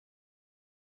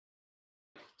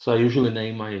So I usually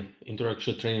name my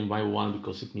introduction training Y1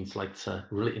 because it means like it's a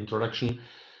really introduction.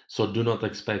 So do not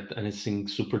expect anything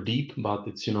super deep, but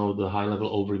it's, you know, the high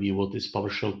level overview. What is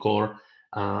PowerShell Core,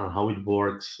 how it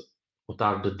works, what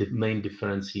are the main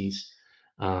differences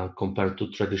compared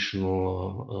to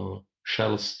traditional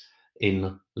shells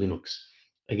in Linux.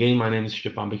 Again, my name is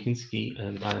Stepan Bechynsky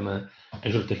and I'm a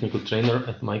Azure technical trainer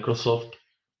at Microsoft.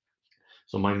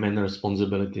 So my main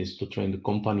responsibility is to train the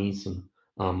companies and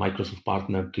Microsoft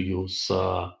partner to use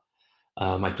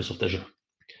Microsoft Azure.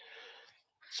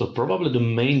 So probably the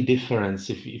main difference,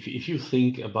 if you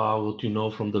think about what you know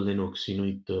from the Linux, you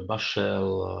need the bash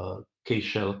shell,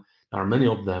 K-shell, there are many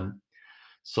of them.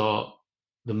 So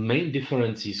the main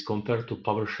difference is compared to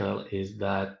PowerShell is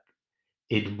that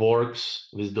it works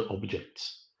with the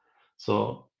objects.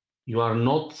 So you are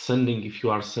not sending, if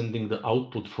you are sending the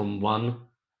output from one,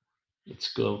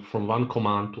 it's go from one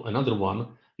command to another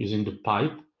one using the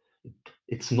pipe.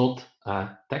 It's not a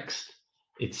text,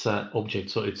 it's an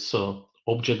object. So it's a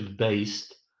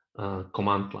object-based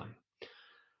command line.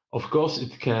 Of course,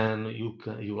 it can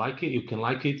you like it, you can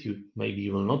like it, maybe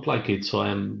you will not like it. So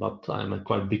I'm a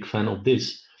quite big fan of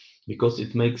this because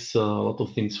it makes a lot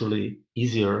of things really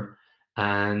easier,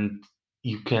 and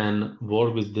you can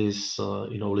work with this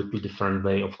little different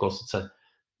way. Of course, it's a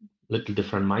little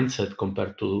different mindset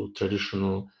compared to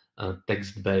traditional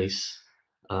text-based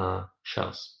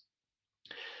shells.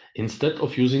 Instead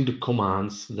of using the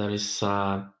commands, there is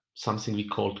something we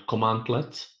call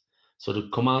commandlet. So the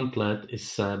commandlet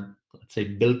is, let's say,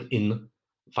 built-in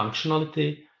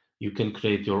functionality. You can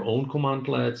create your own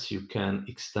commandlets, you can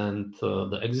extend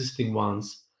the existing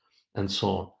ones, and so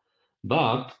on.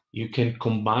 But you can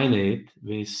combine it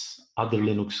with other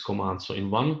Linux commands. So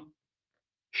in one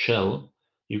shell,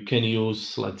 you can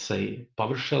use, let's say,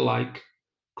 PowerShell-like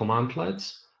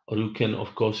commandlets, or you can,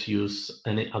 of course, use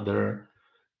any other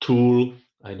tool,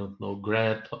 I don't know,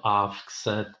 grep, ask,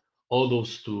 set, all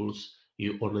those tools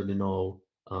you already know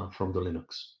from the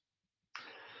Linux.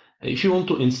 If you want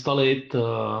to install it,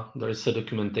 there is a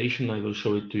documentation. I will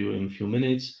show it to you in a few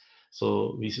minutes.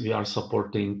 So we are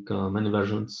supporting many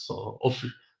versions. So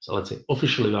let's say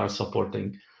officially we are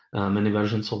supporting many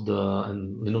versions of the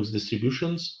Linux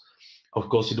distributions. Of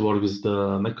course, it works with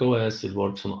the macOS, it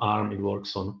works on ARM, it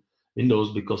works on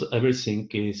Windows because everything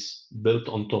is built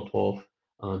on top of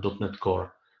 .NET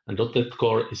Core. And .NET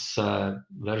Core is a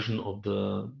version of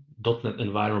the .NET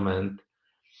environment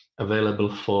available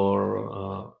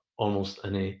for almost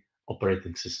any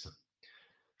operating system.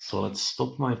 So let's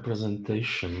stop my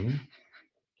presentation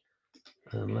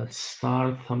and let's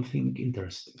start something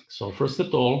interesting. So first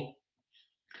of all,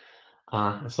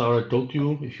 as I already told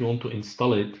you, if you want to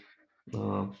install it,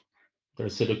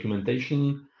 there's a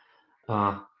documentation.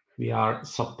 We are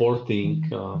supporting,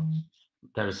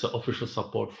 there's official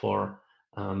support for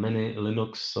many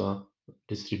Linux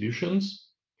distributions.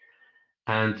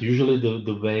 And usually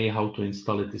the way how to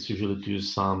install it is usually to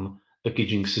use some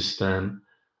packaging system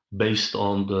based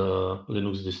on the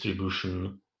Linux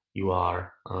distribution you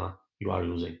are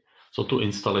using. So to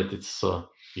install it, it's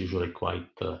usually quite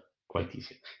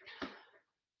easy.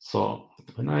 So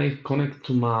when I connect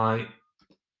to my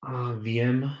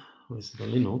VM with the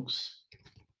Linux,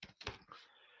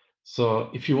 so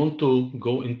if you want to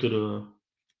go into the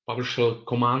PowerShell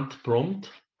command prompt,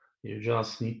 you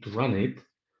just need to run it,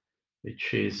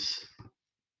 which is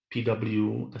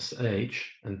pwsh,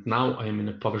 and now I'm in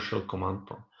a PowerShell command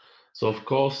prompt. So of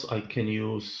course I can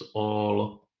use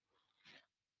all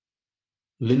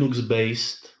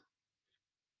Linux-based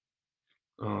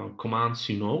commands,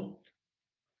 you know.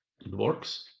 It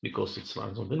works because it's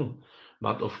runs on Linux.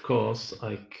 But of course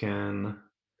I can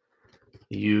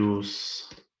use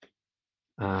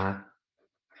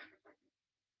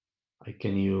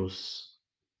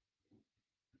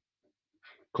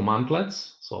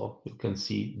commandlets. So you can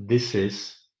see this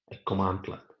is a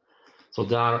commandlet. So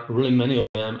there are really many of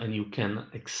them, and you can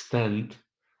extend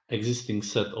existing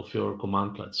set of your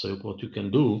commandlets. So what you can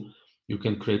do, you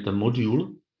can create a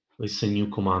module with a new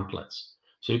commandlets.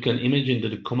 So you can imagine that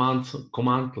the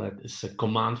commandlet is a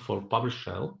command for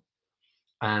PowerShell,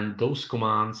 and those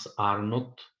commands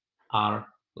are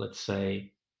let's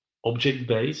say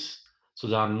object-based, so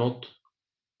they are not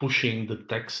pushing the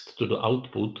text to the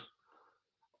output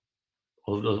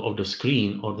of the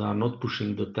screen, or they are not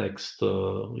pushing the text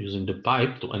using the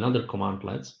pipe to another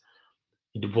commandlet.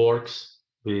 It works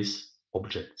with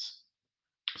objects.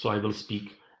 So I will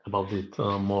speak about it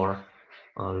more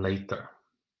later.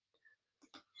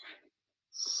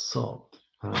 So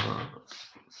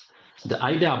the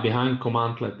idea behind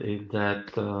commandlet is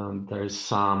that there is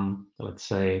some, let's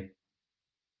say,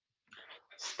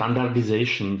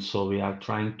 standardization. So we are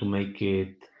trying to make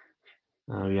it,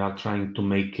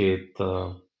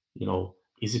 you know,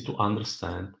 easy to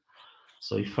understand.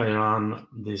 So if I run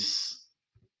this,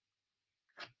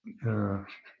 let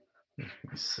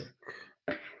me sec.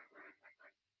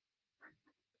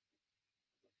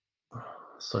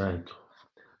 Sorry.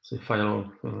 So if I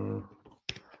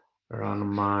run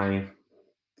my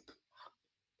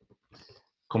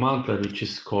command line, which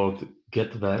is called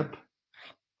get verb,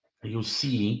 you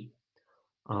see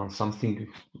something.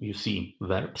 You see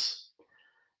verbs,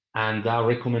 and there are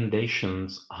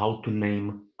recommendations how to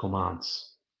name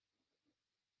commands.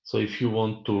 So if you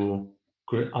want to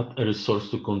add a resource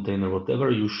to container,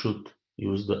 whatever, you should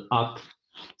use the add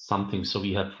something. So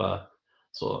we have,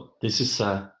 so this is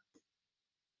a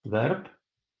verb,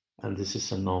 and this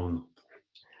is a noun.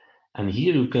 And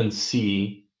here you can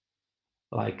see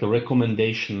like a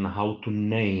recommendation how to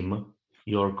name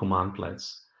your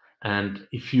commandlets. And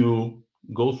if you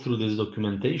go through this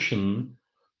documentation,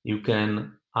 you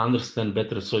can understand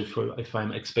better. So if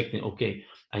I'm expecting, okay,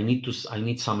 I need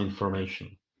some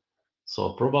information.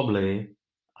 So probably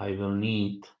I will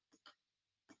need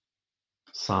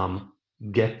some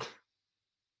get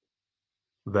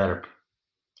verb.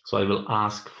 So I will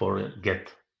ask for a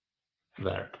get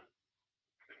verb.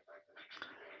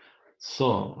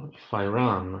 So if I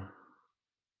run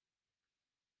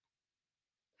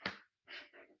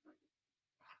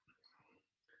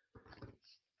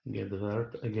get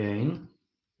verb again,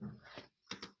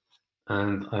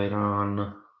 and I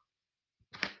run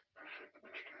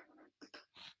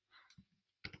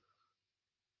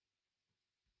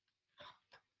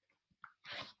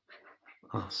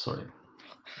sorry,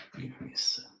 give me a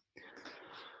sec.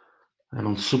 I'm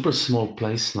on super small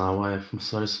place now. I have a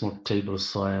very small table,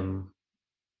 so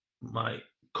my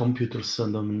computer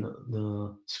set on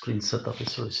the screen setup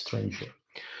is very strange here.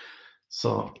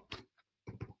 So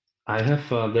I have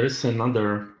there is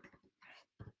another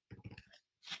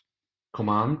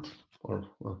command or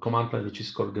a command line which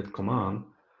is called get command,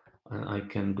 and I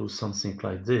can do something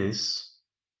like this: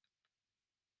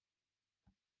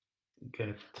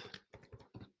 get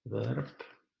verb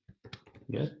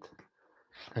get,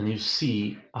 and you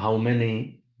see how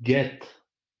many get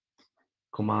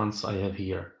commands I have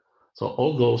here. So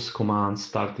all those commands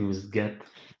starting with get,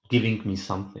 giving me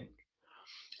something.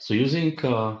 So using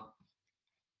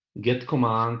get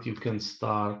command, you can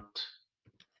start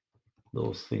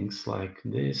those things like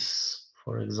this.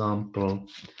 For example,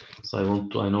 so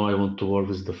I know I want to work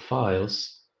with the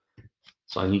files.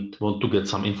 So I want to get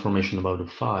some information about the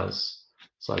files.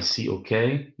 So I see,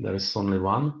 okay, there is only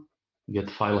one, get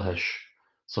file hash.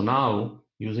 So now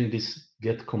using this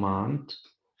get command,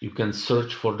 you can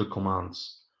search for the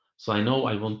commands. So I know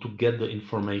I want to get the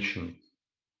information.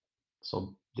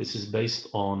 So this is based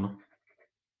on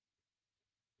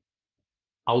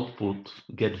output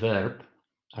get verb.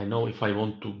 I know if I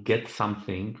want to get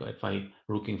something, if I'm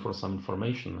looking for some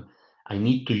information, I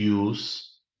need to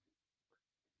use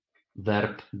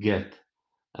verb get.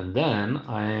 And then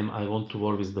I want to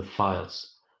work with the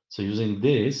files. So using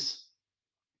this,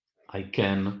 I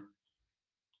can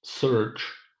search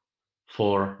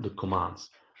for the commands.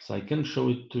 So I can show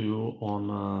it to you on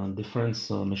a different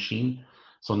machine.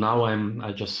 So now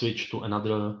I just switched to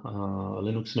another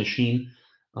Linux machine.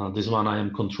 This one I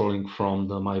am controlling from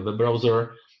my web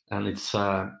browser, and it's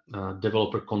a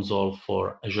developer console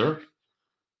for Azure.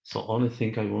 So only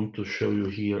thing I want to show you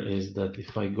here is that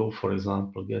if I go, for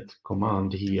example, get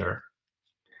command here,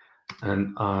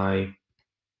 and I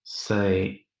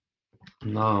say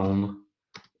noun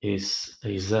is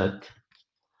AZ, I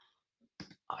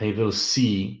will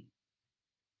see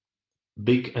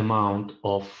big amount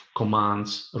of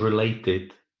commands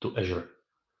related to Azure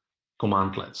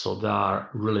commandlets. So there are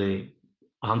really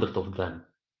hundreds of them.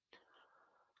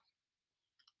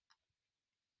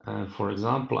 And for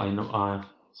example, I know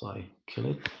so I kill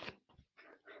it.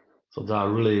 So there are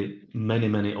really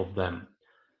many of them.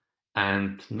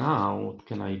 And now what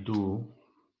can I do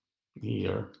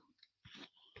here?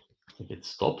 If it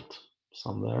stopped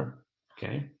somewhere,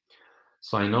 okay.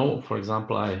 So I know, for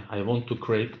example, I want to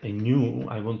create a new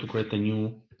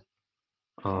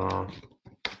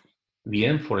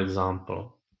VM, for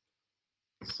example.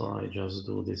 So I just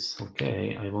do this.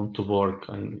 Okay, I want to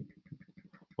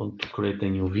create a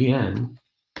new VM.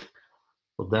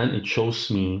 So then it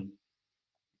shows me,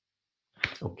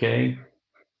 okay,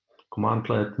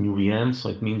 commandlet new VM. So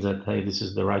it means that, hey, this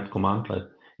is the right commandlet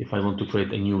if I want to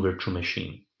create a new virtual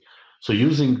machine. So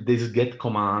using this get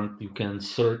command, you can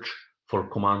search for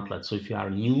commandlet. So if you are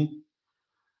new,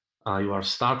 you are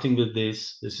starting with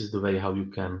this is the way how you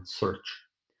can search.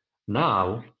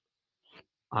 Now,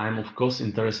 I'm of course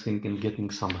interested in getting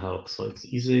some help. So it's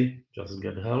easy, just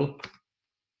get help,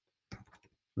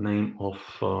 name of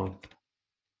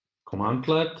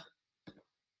commandlet,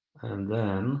 and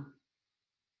then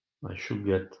I should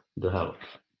get the help.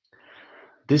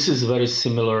 This is very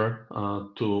similar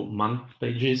to man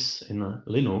pages in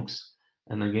Linux.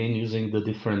 And again, using the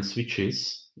different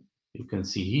switches, you can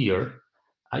see here,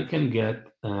 I can get,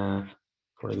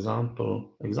 for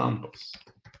example, examples.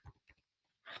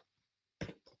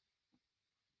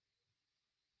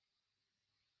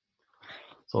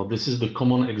 So this is the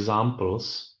common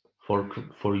examples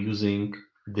for using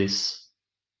this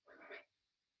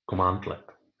commandlet.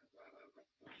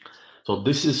 So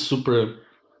this is super,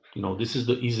 this is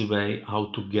the easy way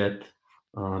how to get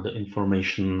the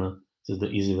information. This is the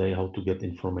easy way how to get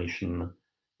information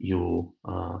you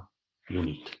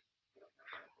need.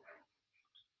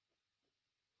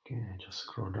 Okay, just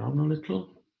scroll down a little.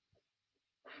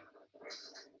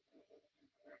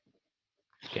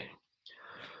 Okay,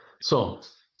 so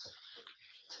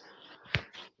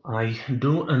I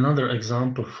do another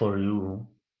example for you.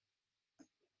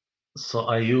 So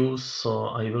I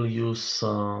will use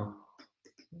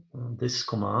this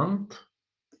command.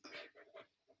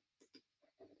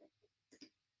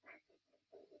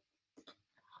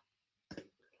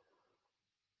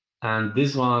 And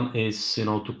this one is,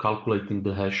 to calculating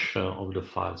the hash of the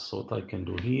file. So what I can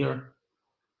do here,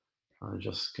 I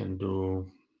just can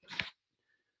do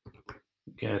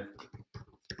get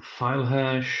file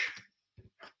hash.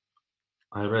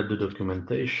 I read the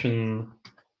documentation.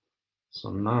 So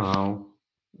now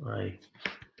I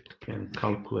can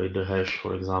calculate the hash,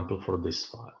 for example, for this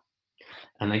file.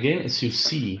 And again, as you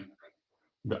see,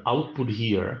 the output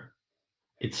here,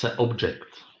 it's an object.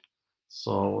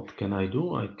 So what can I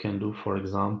do? I can do, for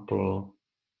example,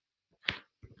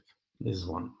 this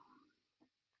one.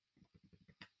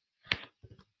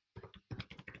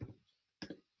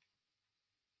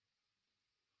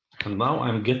 And now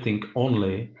I'm getting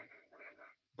only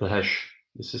the hash.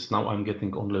 This is now I'm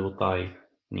getting only what I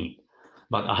need.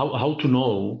 But how to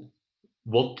know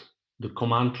what the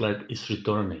commandlet is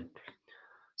returning?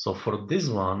 So for this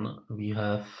one, we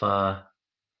have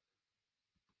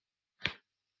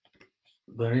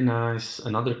very nice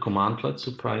another commandlet,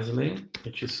 surprisingly,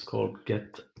 which is called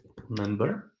get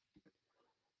member.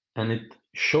 And it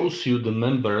shows you the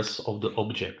members of the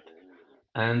object.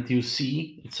 And you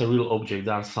see it's a real object.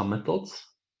 There are some methods.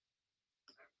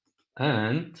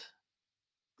 And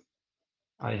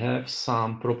I have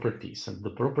some properties. And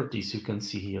the properties you can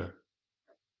see here.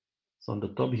 So on the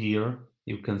top here,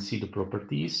 you can see the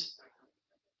properties.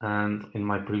 And in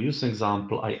my previous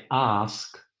example, I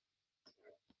ask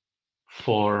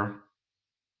for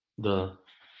the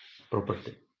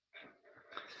property.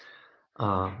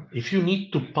 If you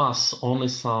need to pass only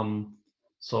some,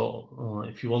 so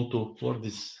if you want to work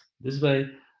this way,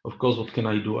 of course, what can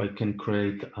I do? I can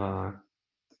create,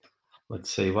 let's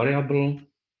say, variable,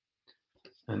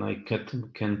 and I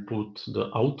can put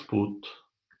the output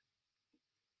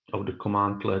of the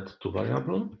commandlet to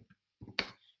variable.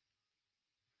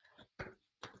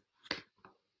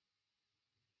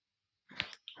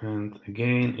 And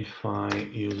again, if I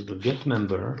use the get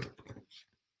member,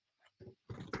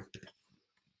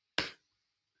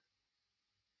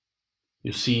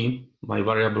 you see my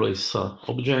variable is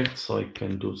object, so I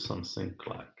can do something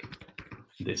like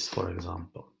this, for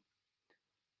example.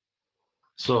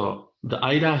 So the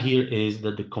idea here is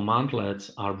that the commandlets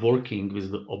are working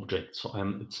with the object. So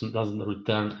it doesn't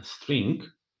return a string,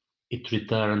 it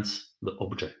returns the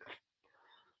object.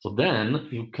 So then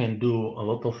you can do a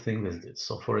lot of things with this.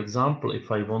 So for example,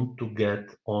 if I want to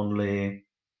get only,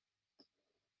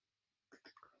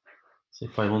 so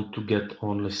if I want to get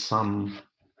only some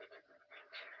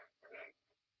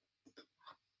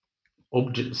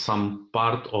object, some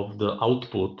part of the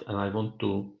output, and I want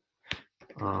to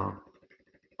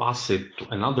pass it to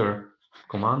another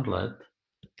commandlet,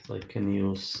 so I can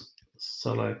use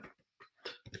select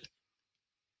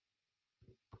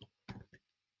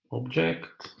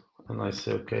object, and I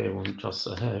say, okay, I want just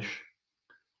a hash.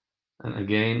 And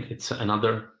again, it's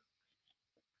another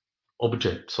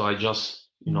object. So I just,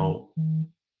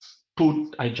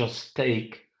 I just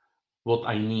take what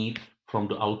I need from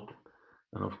the output.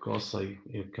 And of course,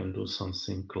 you can do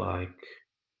something like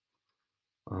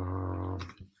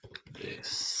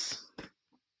this.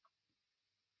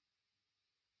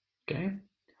 Okay.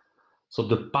 So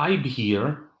the pipe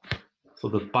here, so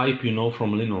the pipe,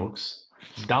 from Linux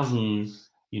doesn't,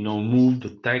 move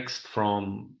the text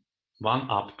from one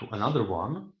app to another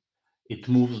one. It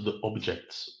moves the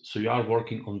objects. So you are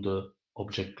working on the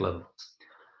object level.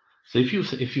 So if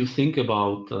you think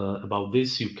about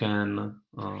this, you can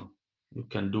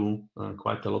do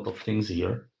quite a lot of things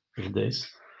here with this.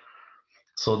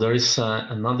 So there is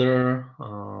another.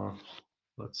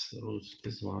 Let's use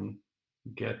this one.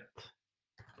 Get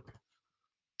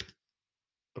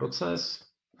process.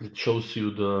 It shows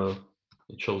you the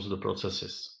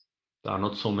processes. There are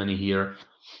not so many here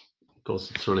because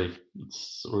it's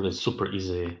really super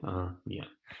easy. Yeah.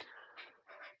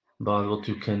 But what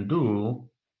you can do,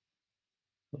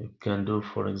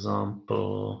 for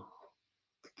example,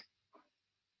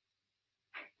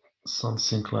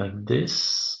 something like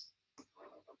this.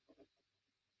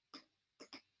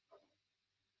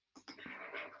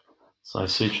 So I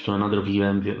switch to another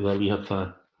VM where we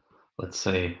have, let's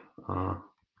say,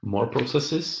 more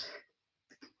processes.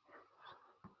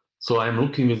 So I'm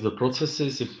looking with the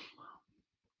processes. If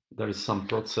there is some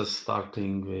process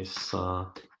starting with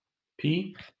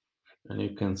P, and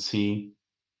you can see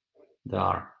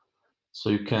there. So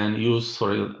you can use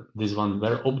for this one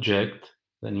where object,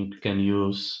 then you can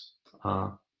use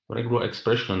regular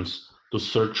expressions to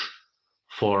search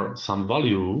for some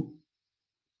value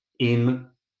in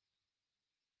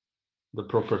the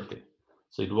property.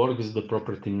 So it works with the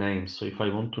property name. So if I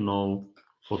want to know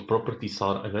what properties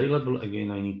are available,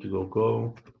 again, I need to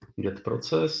go get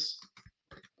process,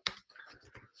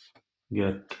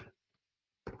 get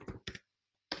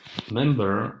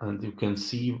member, and you can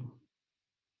see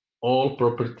all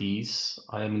properties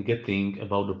I am getting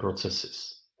about the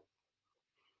processes.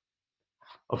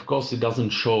 Of course, it doesn't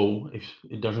show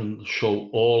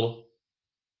all.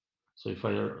 So if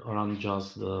I run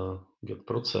just the get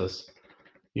process,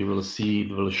 you will see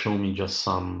it will show me just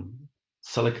some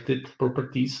selected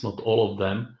properties, not all of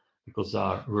them, because there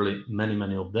are really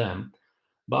many of them.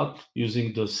 But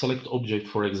using the select object,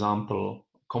 for example,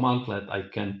 commandlet, I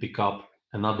can pick up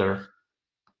another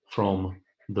from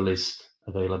the list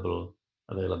available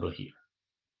here.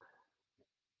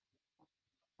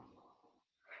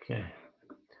 Okay.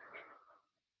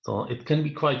 So it can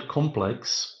be quite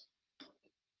complex.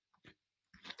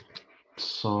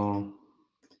 So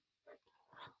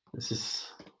this is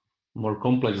more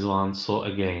complex one. So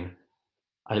again,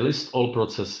 I list all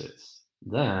processes.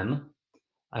 Then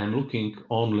I'm looking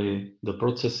only the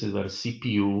processes where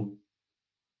CPU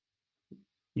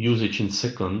usage in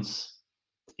seconds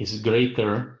is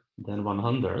greater than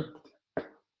 100.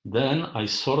 Then I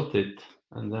sort it,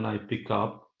 and then I pick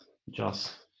up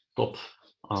just top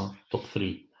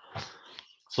 3.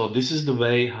 So this is the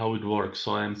way how it works.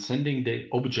 So I'm sending the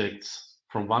objects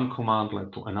from one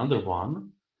commandlet to another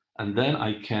one, and then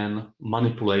I can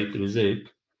manipulate with it,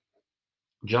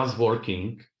 just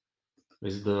working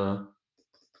with the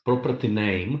property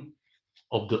name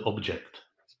of the object.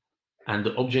 And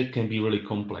the object can be really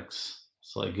complex.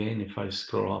 So again, if I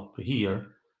scroll up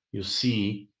here, you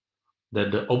see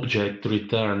that the object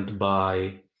returned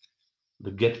by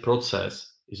the get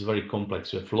process is very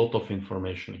complex. You have a lot of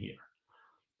information here.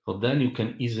 So then you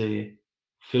can easily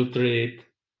filter it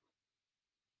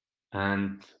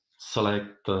and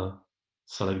select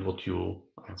what you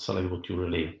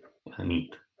really need.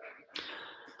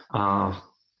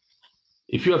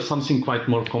 If you have something quite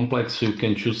more complex, you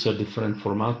can choose a different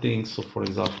formatting. So for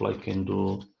example, I can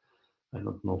do, I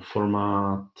don't know,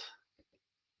 format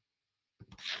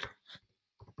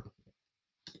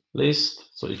list.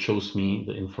 So it shows me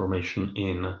the information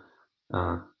in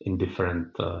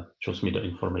different, shows me the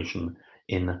information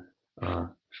in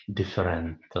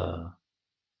different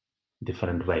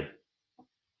way.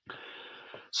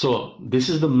 So this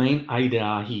is the main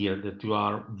idea here, that you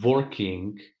are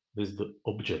working with the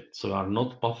object. So you are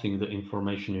not pathing the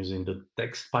information using the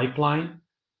text pipeline.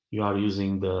 You are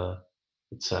using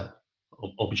it's a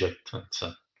object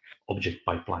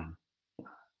pipeline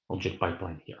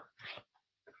here.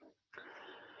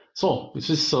 So this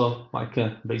is like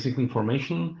a basic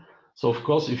information. So of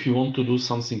course, if you want to do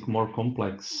something more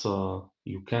complex,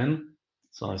 you can.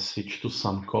 So I switch to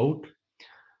some code.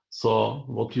 So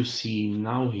what you see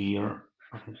now here,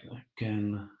 I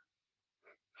can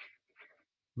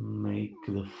make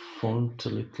the font a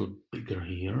little bigger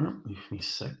here. Give me a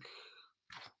sec.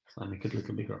 So I make it a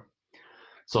little bigger.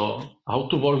 So how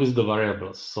to work with the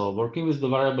variables? So working with the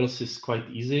variables is quite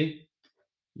easy.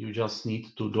 You just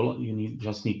need to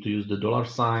use the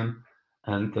 $sign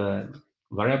and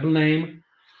variable name.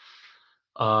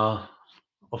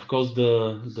 Of course,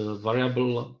 the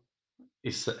variable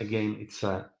is again, it's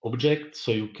an object,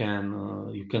 so you can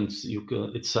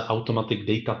it's an automatic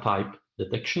data type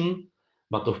detection.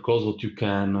 But of course, what you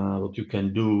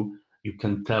can do, you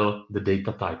can tell the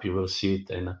data type. You will see it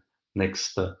in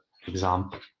next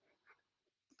example.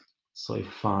 So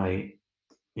if I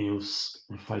use,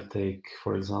 if I take,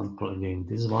 for example, again,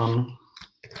 this one,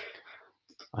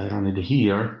 I run it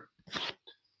here,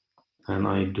 and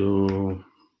I do,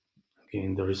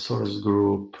 again, the resource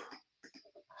group,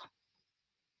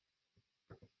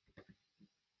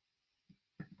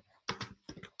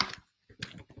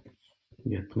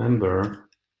 get member.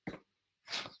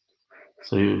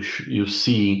 So you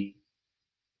see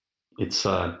it's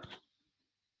a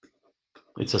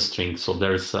string. So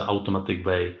there is an automatic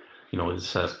way,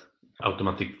 it's a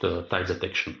automatic type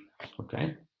detection.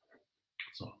 Okay.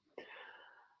 So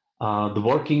the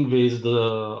working with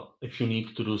if you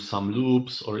need to do some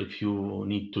loops or if you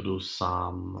need to do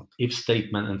some if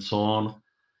statement and so on,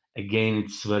 again,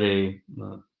 it's very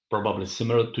probably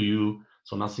similar to you.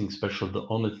 So nothing special. The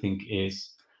only thing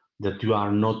is that you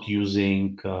are not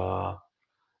using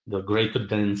the greater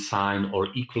than sign or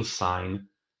equal sign.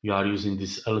 You are using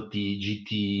this LT,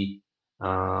 GT,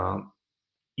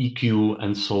 EQ,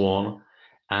 and so on.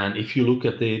 And if you look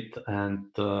at it, and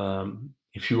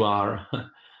if you are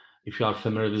if you are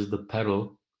familiar with the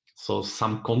Perl, so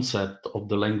some concept of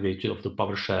the language of the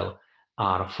PowerShell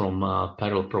are from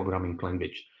Perl programming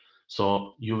language.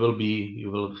 So you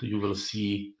will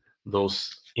see those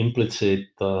implicit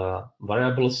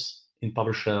variables in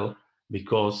PowerShell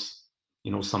because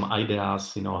some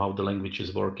ideas how the language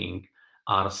is working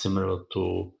are similar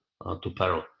to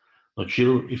Perl. Not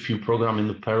sure if you program in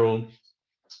the Perl.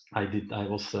 I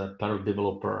was a Perl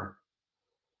developer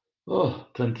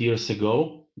 20 years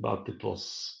ago, but it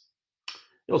was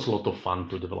a lot of fun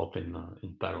to develop in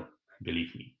Perl,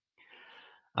 believe me.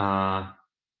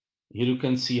 Here you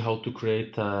can see how to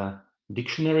create a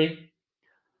dictionary.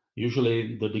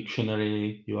 Usually the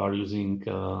dictionary you are using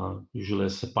usually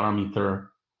as a parameter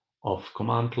of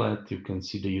commandlet. You can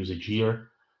see the usage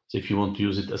here. So if you want to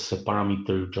use it as a parameter,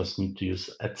 you just need to use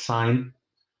 @ sign.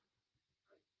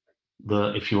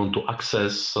 If you want to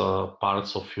access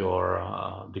parts of your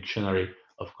dictionary,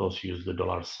 of course, use the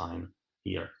 $sign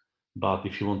here. But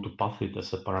if you want to pass it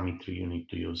as a parameter, you need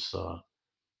to use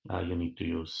 @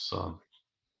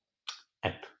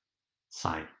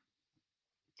 sign.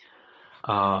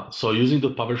 So using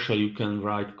the PowerShell, you can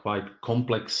write quite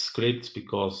complex scripts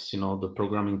because the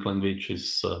programming language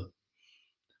is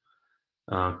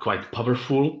quite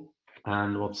powerful.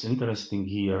 And what's interesting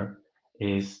here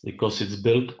is because it's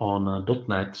built on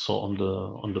 .NET, so on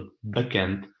the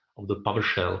backend of the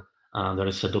PowerShell, there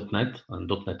is a .NET and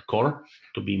 .NET Core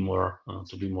to be more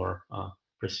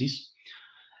precise.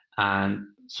 And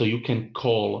so you can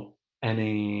call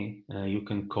anything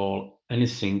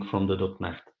from the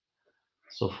 .NET.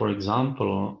 So for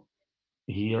example,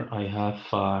 here I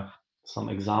have some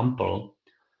example.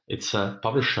 It's a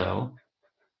PowerShell,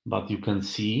 but you can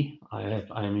see I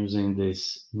am using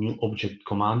this new object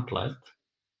commandlet,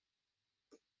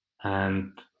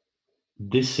 and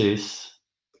this is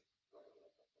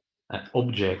an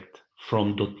object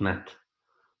from .NET.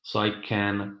 So I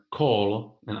can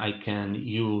call and I can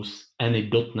use any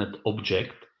 .NET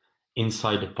object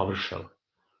inside the PowerShell.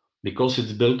 Because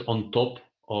it's built on top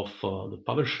of the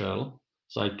PowerShell,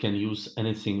 so I can use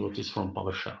anything what is from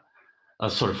PowerShell.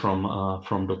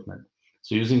 From .NET.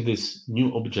 So using this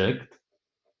new object,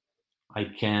 I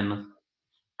can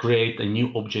create a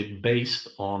new object based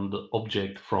on the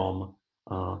object from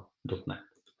 .NET.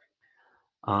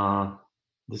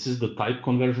 This is the type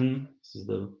conversion. This is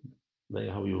the way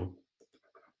how you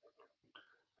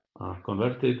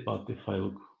convert it. But if I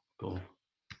look for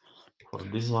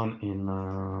this one in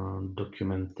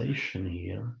documentation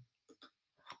here,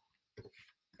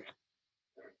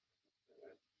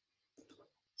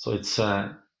 so it's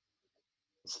a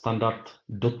standard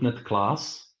 .NET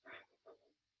class,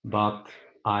 but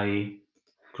I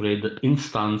create the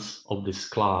instance of this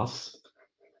class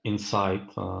inside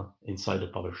the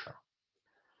PowerShell.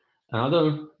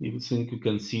 Another thing you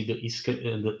can see the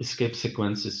escape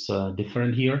sequence is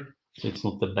different here. So it's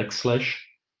not the backslash.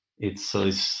 It's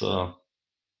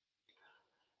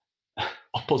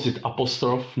opposite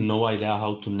apostrophe. No idea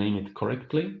how to name it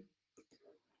correctly.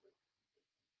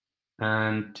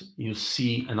 And you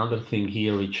see another thing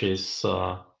here, which is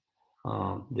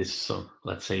this,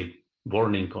 let's say,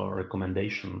 warning or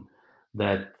recommendation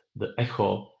that the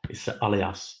echo is an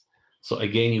alias. So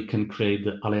again, you can create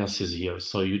the aliases here.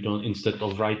 So you don't, instead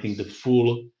of writing the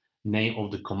full name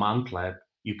of the commandlet,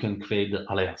 you can create the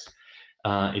alias.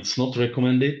 It's not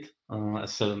recommended.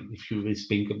 If you will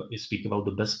speak about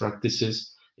the best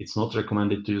practices, it's not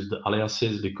recommended to use the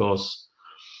aliases because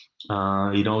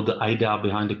the idea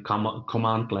behind the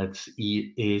commandlets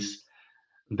is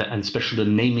and especially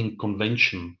the naming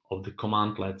convention of the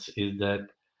commandlets is that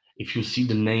if you see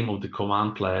the name of the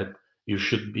commandlet, you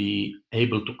should be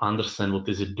able to understand what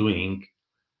is it doing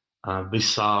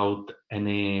without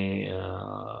any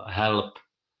help.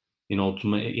 To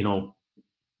make,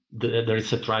 there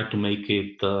is a try to make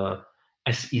it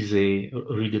as easy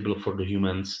readable for the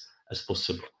humans as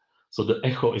possible. So the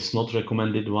echo is not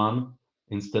recommended one.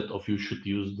 Instead of, you should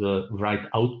use the write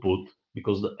output,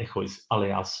 because the echo is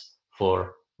alias for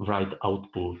write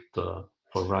output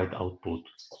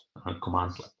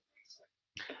commandlet.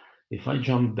 If I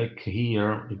jump back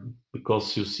here,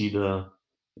 because you see the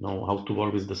how to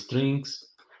work with the strings.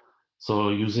 So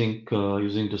using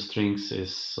the strings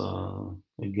is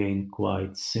again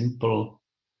quite simple.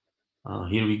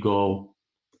 Here we go.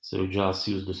 So you just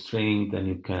use the string, then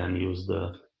you can use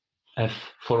the F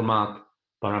format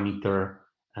parameter,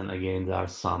 and again there are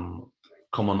some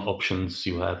common options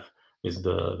you have with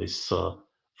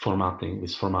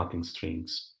formatting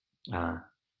strings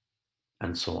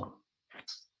and so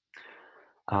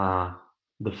on.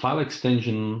 The file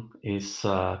extension is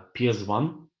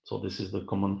PS1, so this is the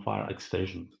common file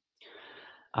extension.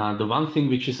 The one thing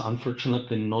which is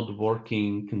unfortunately not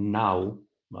working now,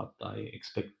 but I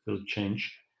expect will change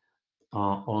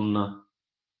on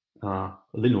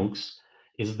Linux,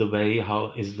 is the way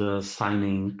how is the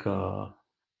signing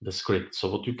the script.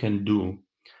 So what you can do,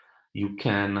 you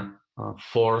can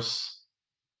force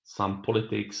some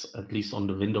politics, at least on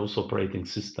the Windows operating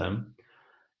system,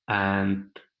 and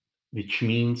which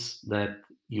means that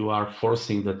you are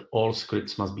forcing that all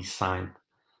scripts must be signed.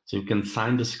 So you can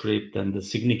sign the script and the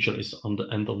signature is on the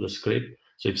end of the script.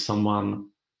 So if someone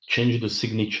changes the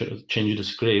signature, changes the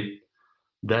script,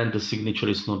 then the signature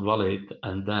is not valid,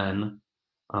 and then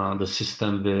the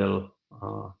system will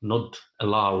not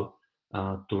allow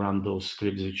to run those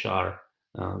scripts which are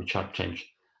changed.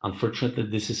 Unfortunately,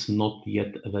 this is not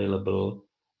yet available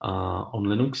on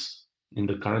Linux in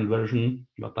the current version,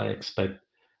 but I expect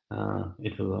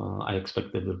it will. I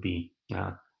expect it will be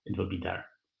there.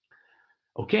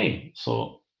 Okay,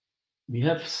 so we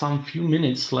have some few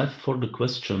minutes left for the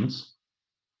questions.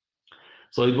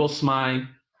 So it was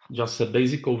just a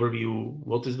basic overview.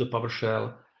 What is the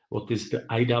PowerShell? What is the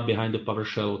idea behind the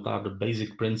PowerShell? What are the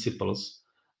basic principles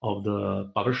of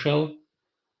the PowerShell?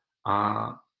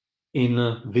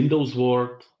 In Windows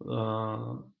world,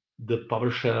 the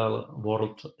PowerShell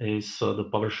world is the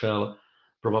PowerShell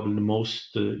probably the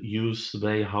most used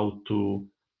way how to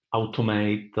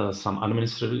automate some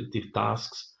administrative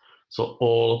tasks. So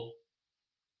all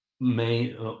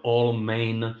main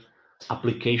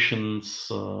applications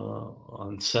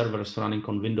and servers running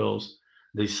on Windows,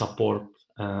 they support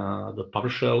the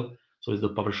PowerShell. So with the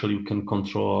PowerShell, you can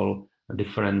control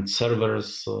different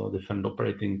servers, different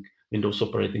Windows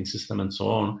operating system, and so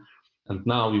on. And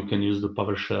now you can use the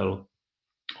PowerShell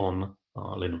on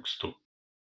Linux too.